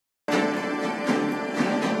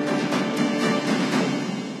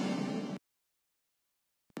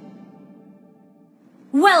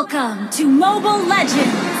Welcome to Mobile Legends!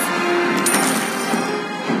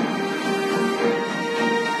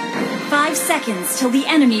 5 seconds till the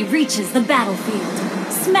enemy reaches the battlefield.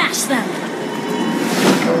 Smash them!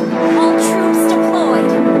 All troops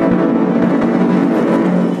deployed!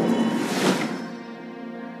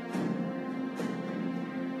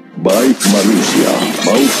 Baik manusia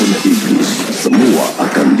maupun iblis, semua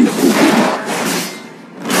akan dihukum.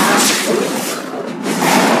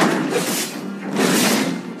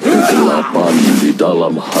 Kegelapan di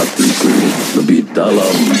dalam hatiku lebih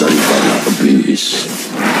dalam daripada iblis.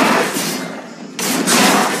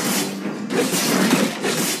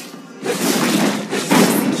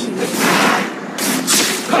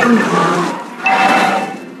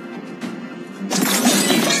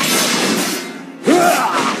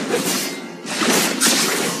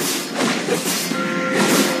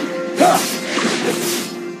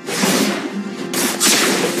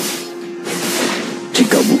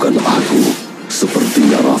 Jika bukan aku,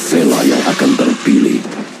 sepertinya Rafaela yang akan terpilih.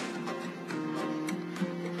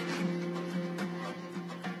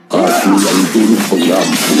 Aku yang dulu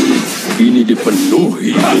pengampun, ini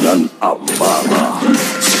dipenuhi dengan amarah.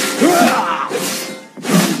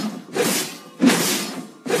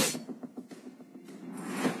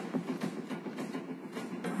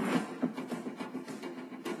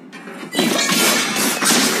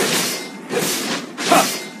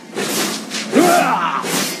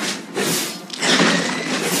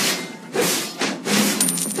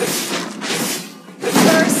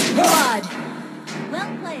 First blood!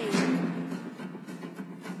 Well played.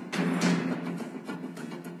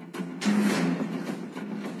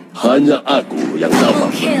 Hanya aku yang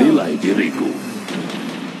dapat menilai diriku.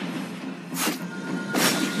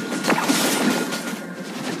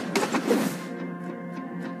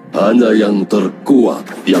 Hanya yang terkuat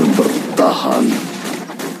yang bertahan.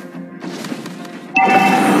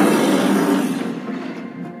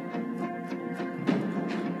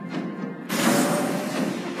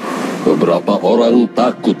 Beberapa orang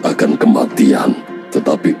takut akan kematian,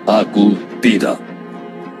 tetapi aku tidak.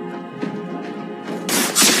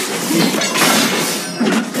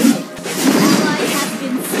 Ally has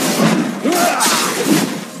been slain.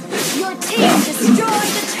 Your team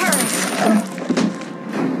destroyed the turret.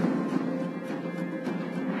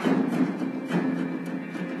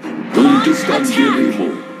 Tunjukkan dirimu,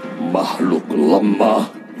 makhluk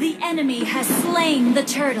lemah. The enemy has slain the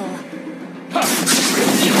turtle.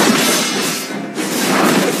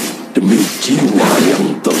 Demi jiwa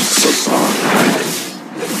yang tersesat.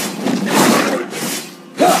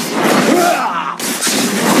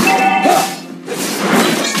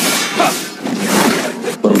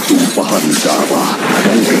 Pertumpahan darah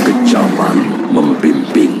dan kekejaman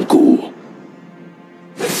membimbingku.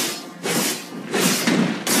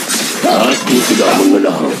 Aku tidak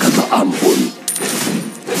mengenal kata ampun.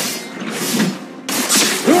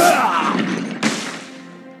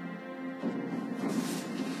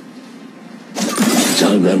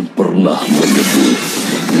 Jangan pernah menyebut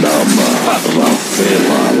nama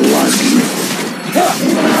Rafaela lagi.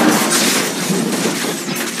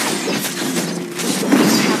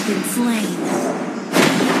 Have been slain.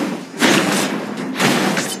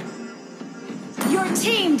 Your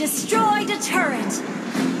team destroyed a turret.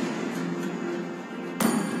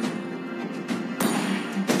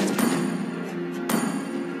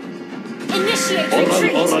 Initiate retreat.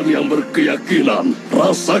 Orang-orang yang berkeyakinan,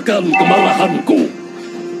 rasakan kemarahanku.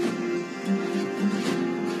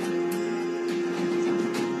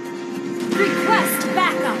 Request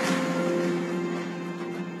backup.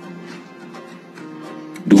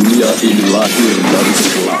 Dunia ini lahir dari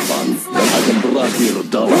kegelapan dan akan berakhir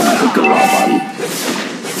dalam kegelapan.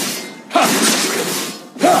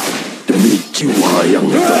 Demi jiwa yang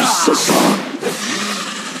tersesat.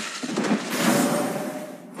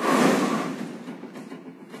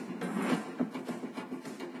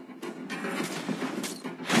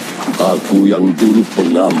 Aku yang dulu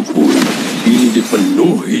pengampun, ini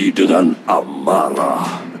dipenuhi dengan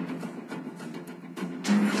amarah.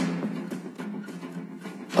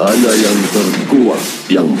 Hanya yang terkuat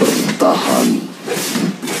yang bertahan.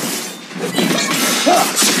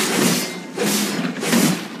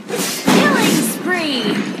 Killing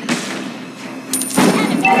spree.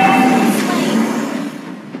 Enemy slain.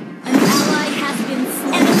 An ally has been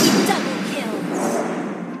slain. Enemy double kill.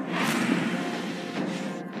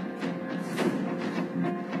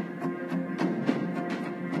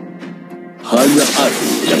 Hanya aku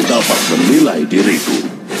yang dapat menilai diriku.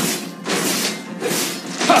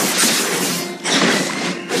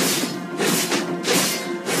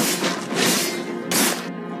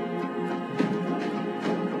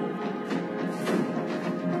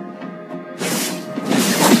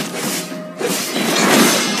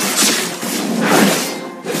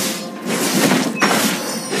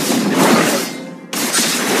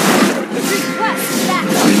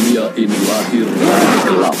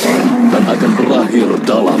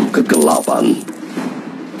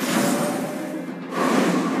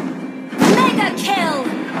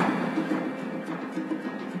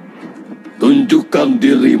 Tunjukkan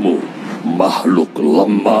dirimu, makhluk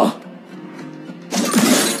lemah.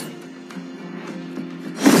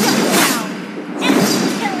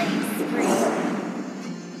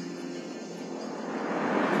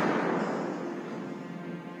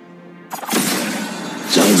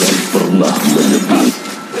 Jangan pernah menyebut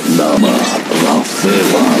nama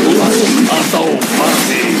Rafaela lagi atau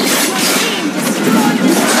mati.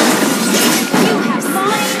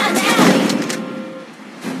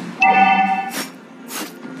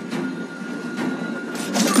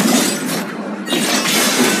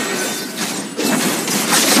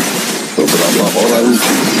 Beberapa orang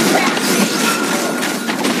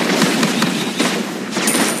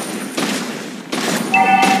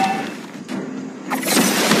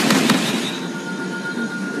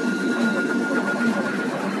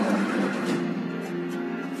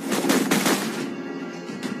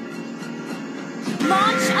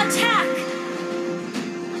Launch attack!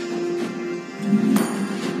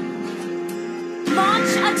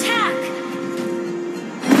 Launch attack!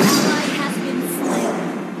 An ally has been slain.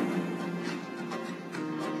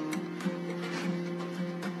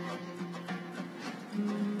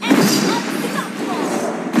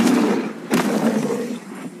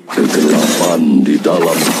 kegelapan di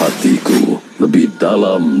dalam hatiku lebih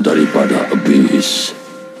dalam daripada abis.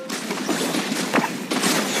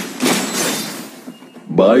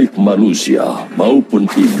 Baik manusia maupun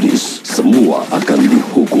iblis, semua akan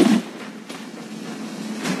dihukum.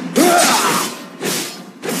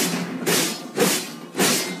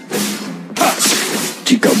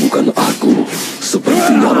 Jika bukan aku,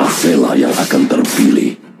 sepertinya Rafaela yang akan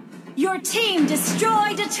terpilih. Your team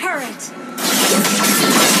destroyed a turret.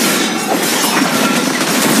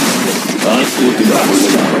 Aku tidak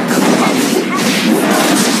mengenal kata ampun.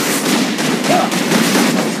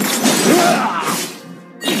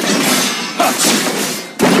 You have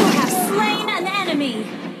slain an enemy.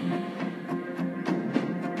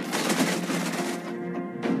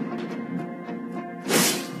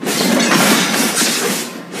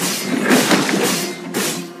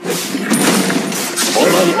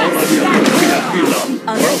 Orang-orang yang berkeyakinan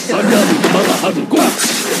merasakan kemarahanku.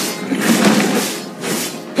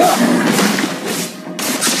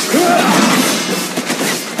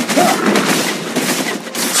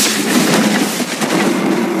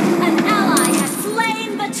 An ally has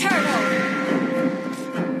slain the turtle.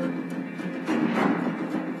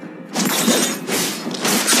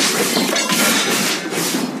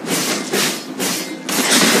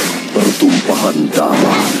 Pertumpahan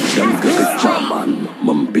darah dan kekejaman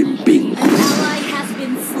membimbingku. An ally has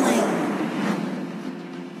been slain.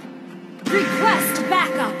 Request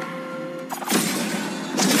backup.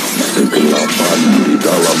 Kegelapan di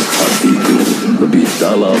dalam hatiku lebih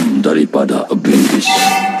dalam daripada abis.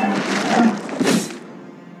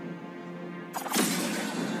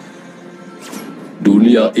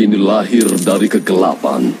 Dunia ini lahir dari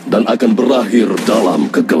kegelapan dan akan berakhir dalam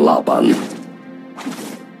kegelapan.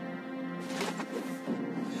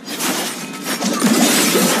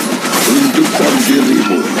 Tunjukkan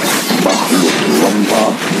dirimu, makhluk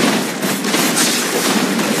lemah.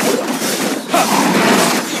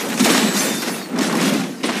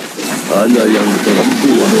 Hanya yang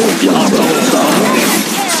perempuan yang bertahan.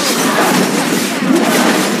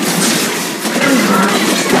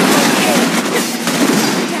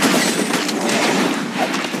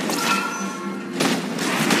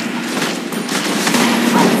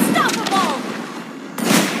 Unstoppable.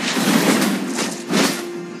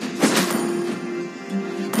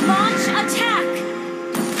 Launch attack.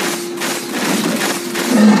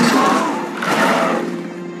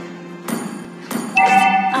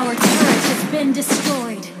 Our turret has been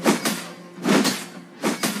destroyed.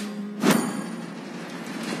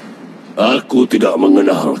 Aku tidak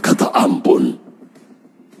mengenal kata ampun.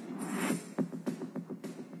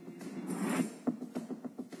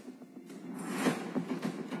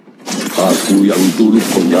 Aku yang dulu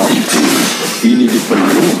pengampun, kini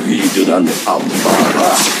dipenuhi dengan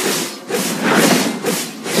amarah.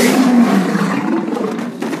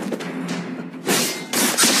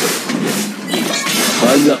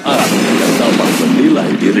 Hanya aku yang dapat menilai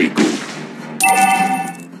diriku.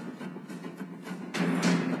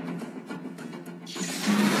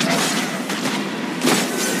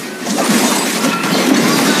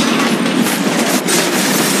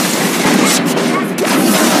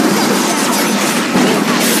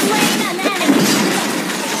 Slain an enemy.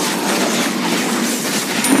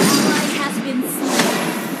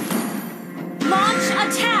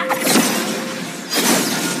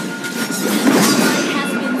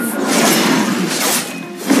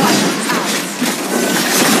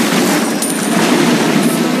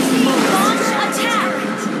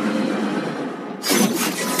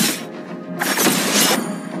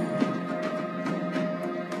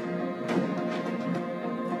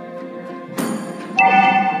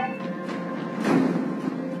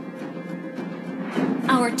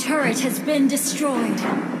 Our turret has been destroyed.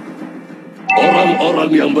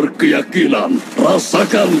 Orang-orang yang berkeyakinan,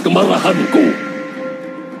 rasakan kemarahanku.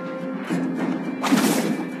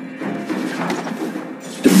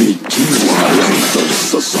 Demi jiwa yang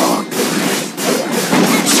tersesat.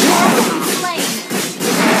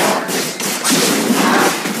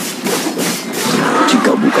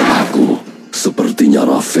 Jika bukan aku, sepertinya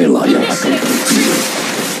Rafaela yang akan terpilih.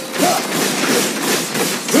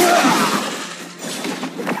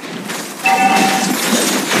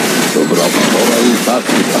 Beberapa orang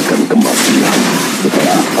takut akan kematian,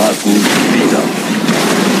 tetapi aku tidak.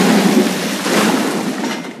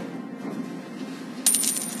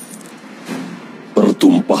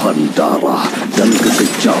 Pertumpahan darah dan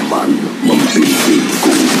kekejaman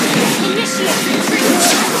membimbingku.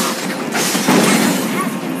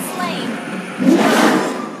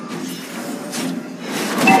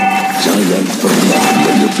 Jangan pernah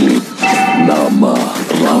menyebut nama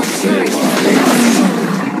Rafaela.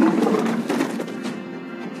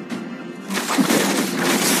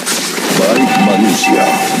 Baik manusia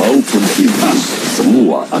maupun iblis,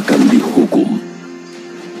 semua akan dihukum.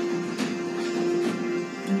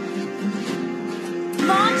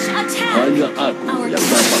 Hanya aku yang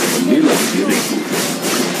dapat menilai diriku.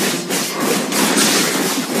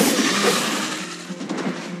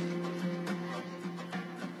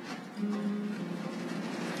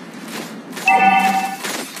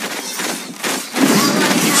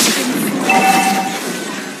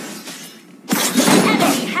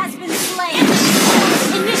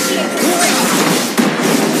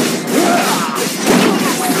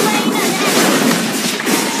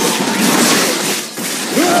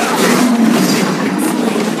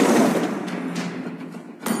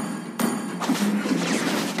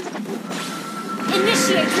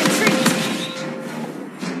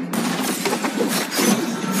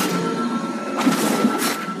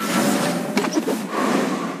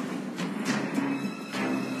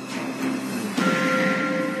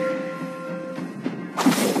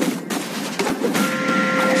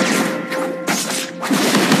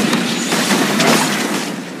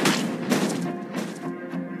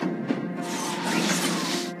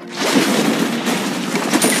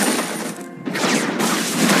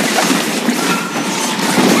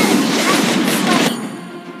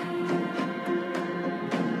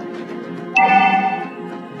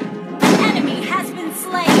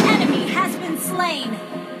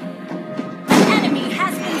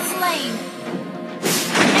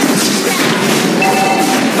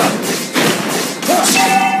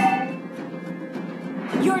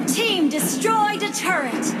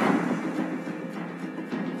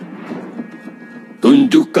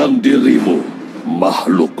 Tunjukkan dirimu,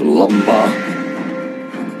 makhluk lemah.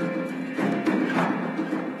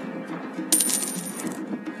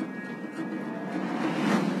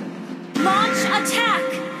 Launch attack.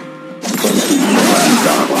 Pertumpahan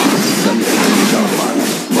darah dan kekejaman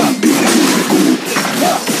membimbingku.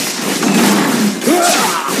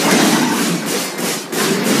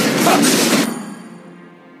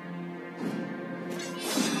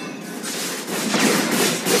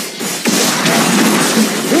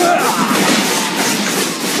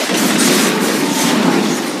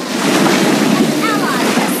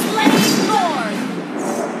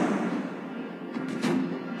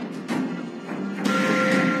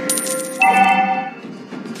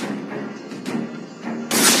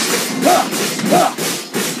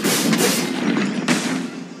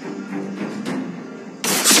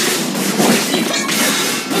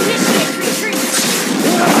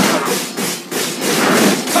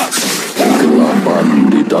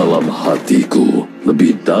 Kegelapan di dalam hatiku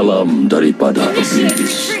lebih dalam daripada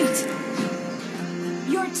iblis.